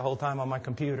Larry the whole time on my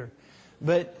computer.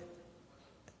 But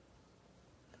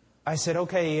I said,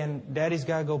 okay, Ian, Daddy's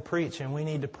got to go preach, and we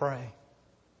need to pray.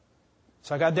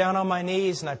 So I got down on my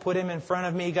knees, and I put him in front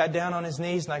of me. He got down on his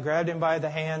knees, and I grabbed him by the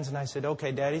hands, and I said,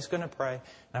 okay, Daddy's going to pray. And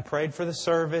I prayed for the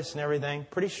service and everything.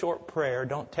 Pretty short prayer.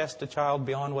 Don't test a child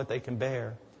beyond what they can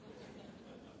bear.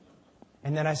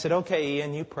 And then I said, okay,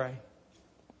 Ian, you pray.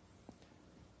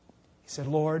 He said,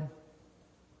 Lord,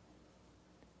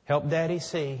 help Daddy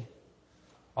see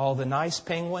all the nice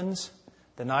penguins,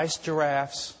 the nice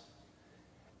giraffes,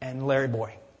 and Larry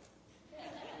Boy.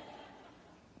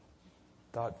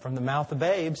 Thought, from the mouth of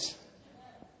babes.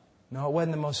 No, it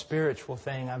wasn't the most spiritual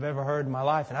thing I've ever heard in my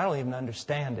life, and I don't even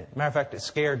understand it. Matter of fact, it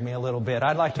scared me a little bit.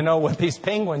 I'd like to know what these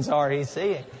penguins are he's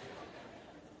seeing.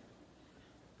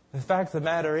 The fact of the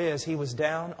matter is, he was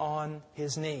down on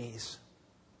his knees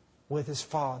with his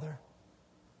father,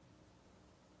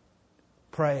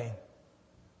 praying.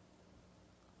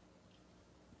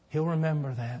 He'll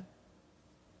remember that.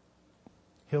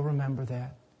 He'll remember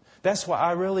that. That's why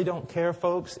I really don't care,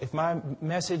 folks, if my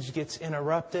message gets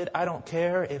interrupted. I don't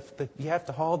care if you have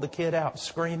to haul the kid out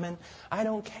screaming. I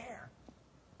don't care.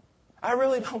 I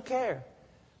really don't care.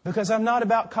 Because I'm not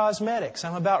about cosmetics.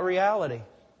 I'm about reality.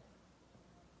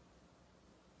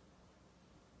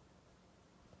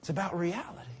 It's about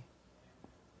reality.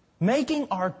 Making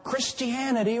our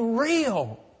Christianity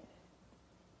real.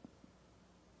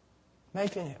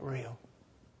 Making it real.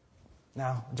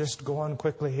 Now, just go on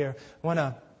quickly here. I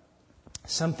want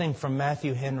something from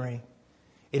Matthew Henry.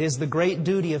 It is the great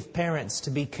duty of parents to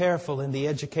be careful in the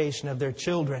education of their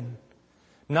children,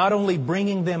 not only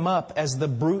bringing them up as the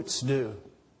brutes do,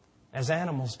 as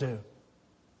animals do.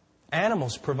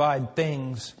 Animals provide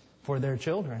things for their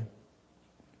children.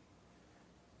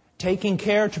 Taking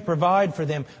care to provide for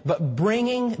them, but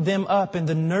bringing them up in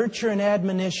the nurture and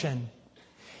admonition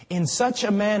in such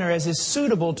a manner as is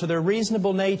suitable to their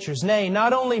reasonable natures. Nay,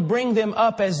 not only bring them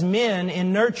up as men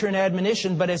in nurture and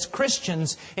admonition, but as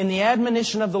Christians in the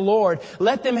admonition of the Lord.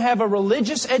 Let them have a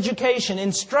religious education.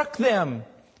 Instruct them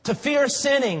to fear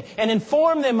sinning and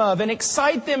inform them of and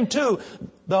excite them to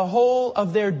the whole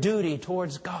of their duty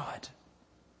towards God.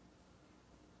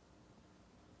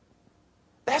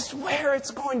 That's where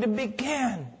it's going to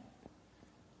begin.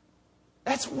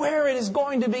 That's where it is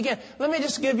going to begin. Let me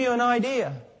just give you an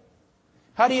idea.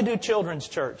 How do you do children's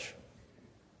church?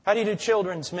 How do you do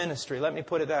children's ministry? Let me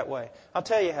put it that way. I'll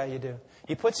tell you how you do.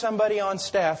 You put somebody on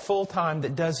staff full-time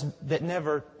that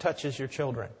never touches your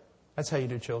children. That's how you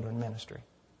do children's ministry.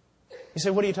 You say,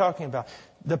 what are you talking about?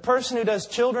 The person who does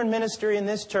children ministry in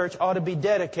this church ought to be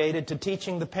dedicated to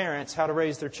teaching the parents how to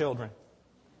raise their children.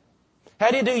 How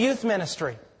do you do youth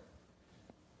ministry?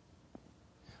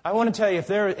 I want to tell you,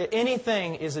 if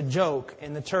anything is a joke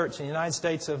in the church in the United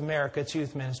States of America, it's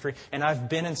youth ministry. And I've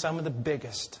been in some of the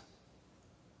biggest.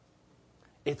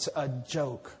 It's a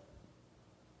joke.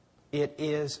 It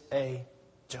is a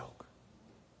joke.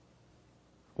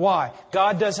 Why?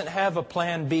 God doesn't have a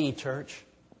plan B, church.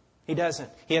 He doesn't.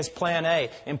 He has plan A.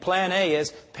 And plan A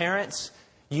is, parents,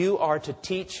 you are to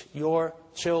teach your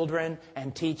children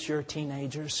and teach your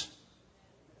teenagers.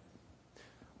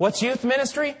 What's youth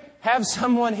ministry? Have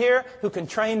someone here who can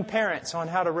train parents on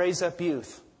how to raise up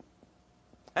youth.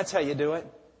 That's how you do it.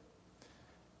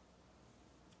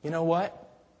 You know what?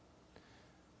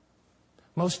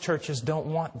 Most churches don't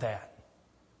want that.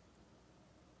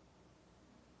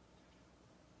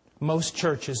 Most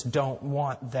churches don't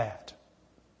want that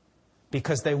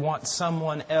because they want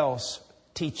someone else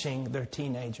teaching their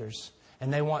teenagers,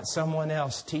 and they want someone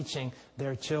else teaching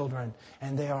their children,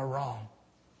 and they are wrong.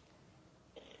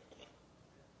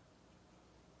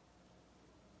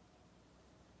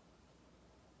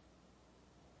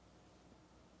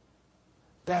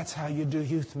 That's how you do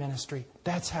youth ministry.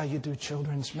 That's how you do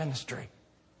children's ministry.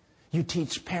 You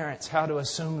teach parents how to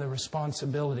assume the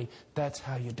responsibility. That's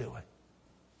how you do it.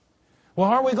 Well,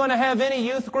 are we going to have any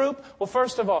youth group? Well,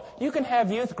 first of all, you can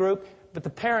have youth group, but the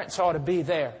parents ought to be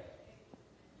there.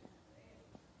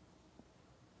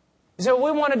 You say, well,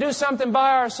 we want to do something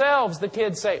by ourselves. The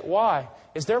kids say, why?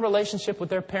 Is their relationship with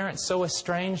their parents so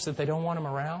estranged that they don't want them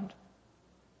around?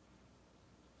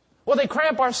 Well, they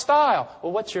cramp our style.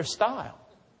 Well, what's your style?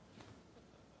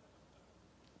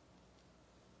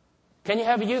 Can you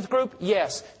have a youth group?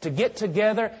 Yes. To get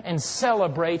together and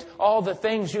celebrate all the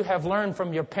things you have learned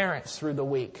from your parents through the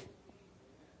week.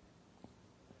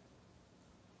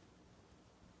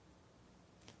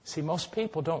 See, most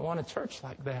people don't want a church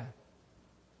like that.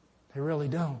 They really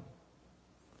don't.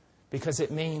 Because it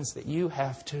means that you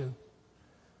have to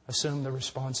assume the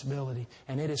responsibility.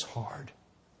 And it is hard.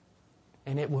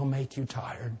 And it will make you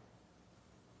tired.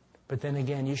 But then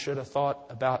again, you should have thought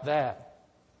about that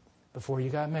before you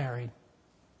got married.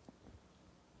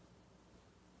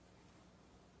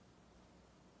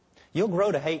 You'll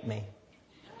grow to hate me.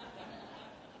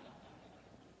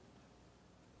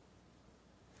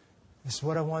 This is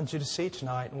what I want you to see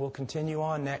tonight, and we'll continue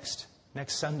on next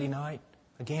Sunday night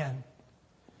again.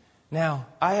 Now,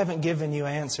 I haven't given you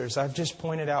answers. I've just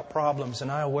pointed out problems, and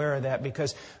I'm aware of that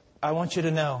because I want you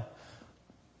to know.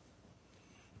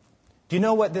 Do you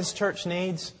know what this church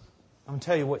needs? I'm going to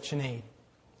tell you what you need.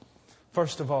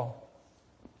 First of all,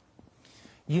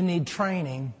 you need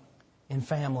training in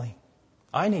family.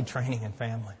 I need training in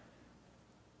family.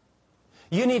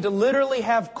 You need to literally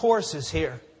have courses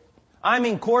here. I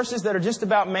mean courses that are just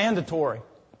about mandatory.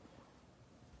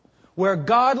 Where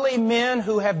godly men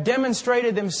who have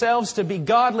demonstrated themselves to be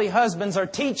godly husbands are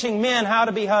teaching men how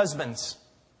to be husbands.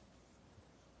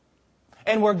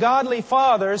 And where godly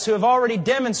fathers who have already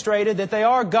demonstrated that they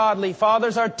are godly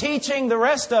fathers are teaching the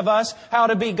rest of us how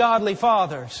to be godly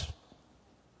fathers.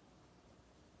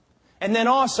 And then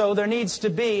also there needs to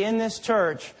be in this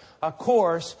church a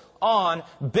course on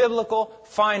biblical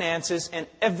finances, and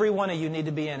every one of you need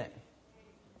to be in it.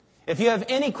 If you have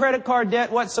any credit card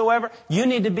debt whatsoever, you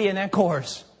need to be in that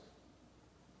course.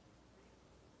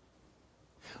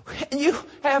 You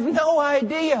have no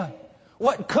idea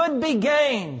what could be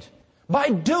gained by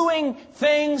doing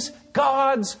things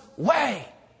God's way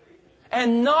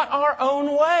and not our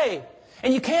own way.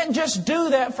 And you can't just do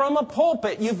that from a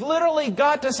pulpit. You've literally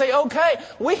got to say, okay,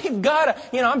 we've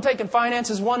got to, I'm taking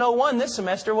Finances 101 this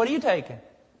semester. What are you taking?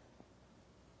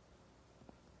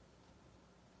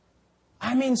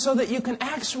 I mean, so that you can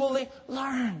actually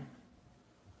learn.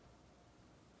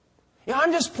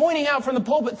 I'm just pointing out from the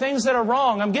pulpit things that are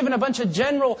wrong. I'm giving a bunch of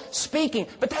general speaking,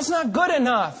 but that's not good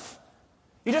enough.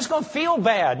 You're just going to feel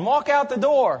bad and walk out the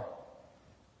door.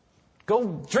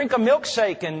 Go drink a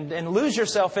milkshake and lose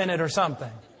yourself in it or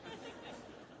something.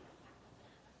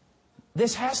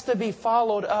 This has to be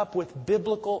followed up with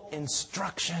biblical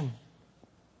instruction.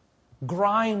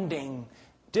 Grinding,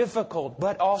 difficult,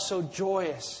 but also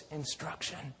joyous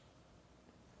instruction.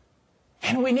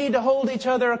 And we need to hold each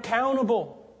other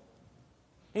accountable.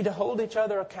 We need to hold each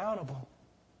other accountable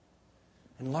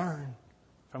and learn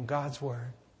from God's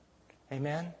Word.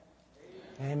 Amen?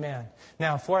 Amen.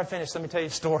 Now, before I finish, let me tell you a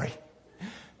story.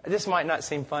 This might not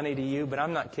seem funny to you, but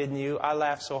I'm not kidding you. I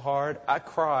laughed so hard. I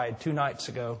cried 2 nights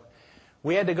ago.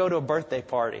 We had to go to a birthday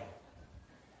party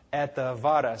at the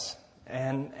Vadas.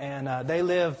 And they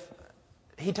live...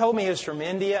 He told me he was from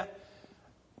India.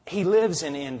 He lives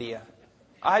in India.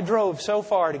 I drove so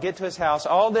far to get to his house.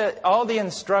 All the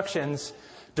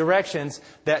directions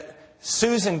that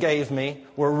Susan gave me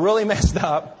were really messed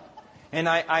up. And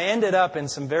I ended up in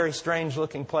some very strange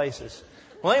looking places.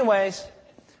 Well, anyways,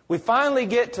 we finally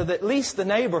get to at least the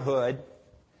neighborhood.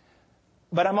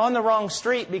 But I'm on the wrong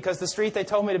street because the street they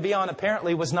told me to be on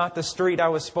apparently was not the street I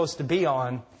was supposed to be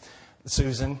on,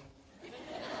 Susan.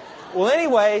 Well,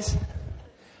 anyways,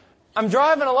 I'm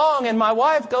driving along and my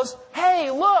wife goes, hey,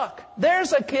 look,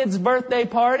 there's a kid's birthday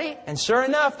party. And sure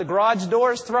enough, the garage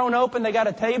door is thrown open. They got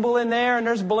a table in there and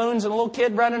there's balloons and a little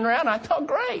kid running around. I thought,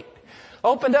 great.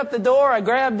 Opened up the door, I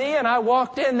grabbed Ian, I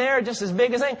walked in there just as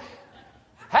big as anything.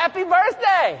 Happy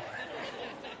birthday!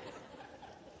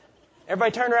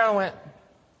 Everybody turned around and went.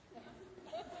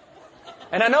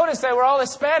 And I noticed they were all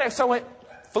Hispanic, so I went,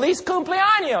 Feliz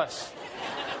cumpleaños.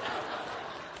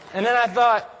 And then I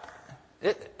thought,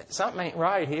 something ain't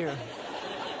right here.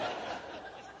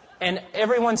 And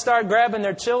everyone started grabbing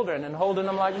their children and holding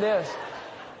them like this.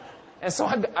 And so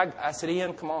I said,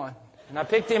 Ian, come on. And I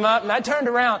picked him up and I turned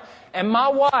around. And my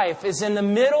wife is in the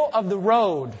middle of the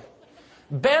road,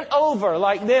 bent over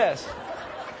like this.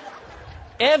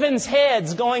 Evan's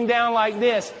head's going down like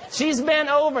this. She's bent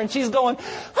over and she's going,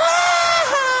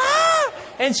 ah!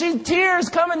 And tears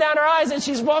coming down her eyes, and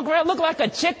she's walking around, look like a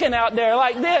chicken out there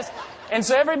like this. And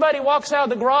so everybody walks out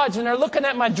of the garage and they're looking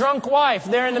at my drunk wife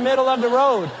there in the middle of the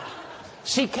road.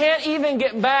 She can't even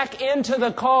get back into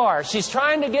the car. She's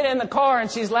trying to get in the car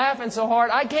and she's laughing so hard.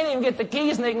 I can't even get the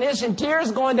keys in the ignition.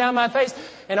 Tears going down my face.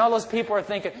 And all those people are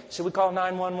thinking, should we call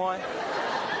 911?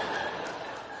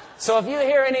 So if you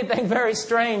hear anything very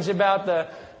strange about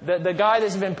the guy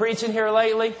that's been preaching here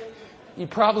lately, you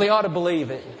probably ought to believe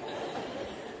it.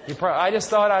 I just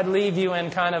thought I'd leave you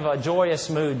in kind of a joyous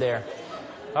mood there.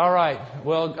 All right.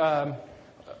 Well,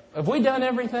 have we done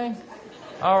everything?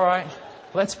 All right.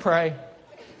 Let's pray.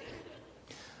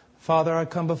 Father, I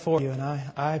come before you and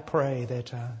I pray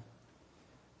that,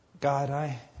 God,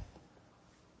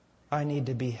 I need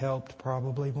to be helped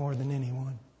probably more than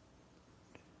anyone.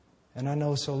 And I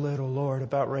know so little, Lord,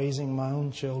 about raising my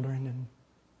own children. And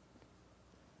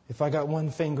if I got one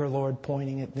finger, Lord,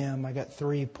 pointing at them, I got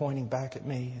three pointing back at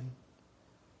me. And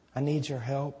I need your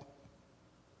help.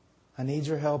 I need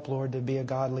your help, Lord, to be a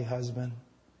godly husband.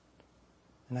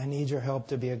 And I need your help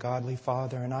to be a godly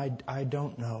father. And I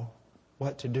don't know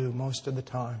what to do most of the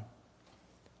time.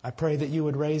 I pray that you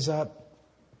would raise up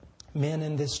men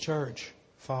in this church,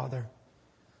 Father,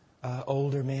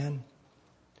 older men,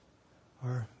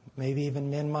 or maybe even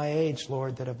men my age,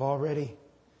 Lord, that have already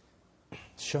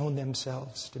shown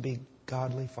themselves to be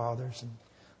godly fathers and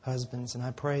husbands. And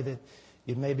I pray that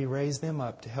you'd maybe raise them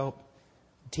up to help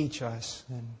teach us.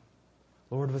 And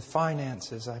Lord, with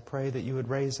finances, I pray that you would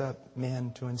raise up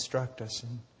men to instruct us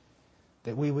and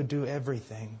that we would do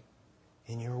everything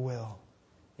in your will.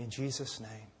 In Jesus'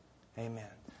 name, amen.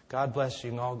 God bless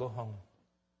you and all go home.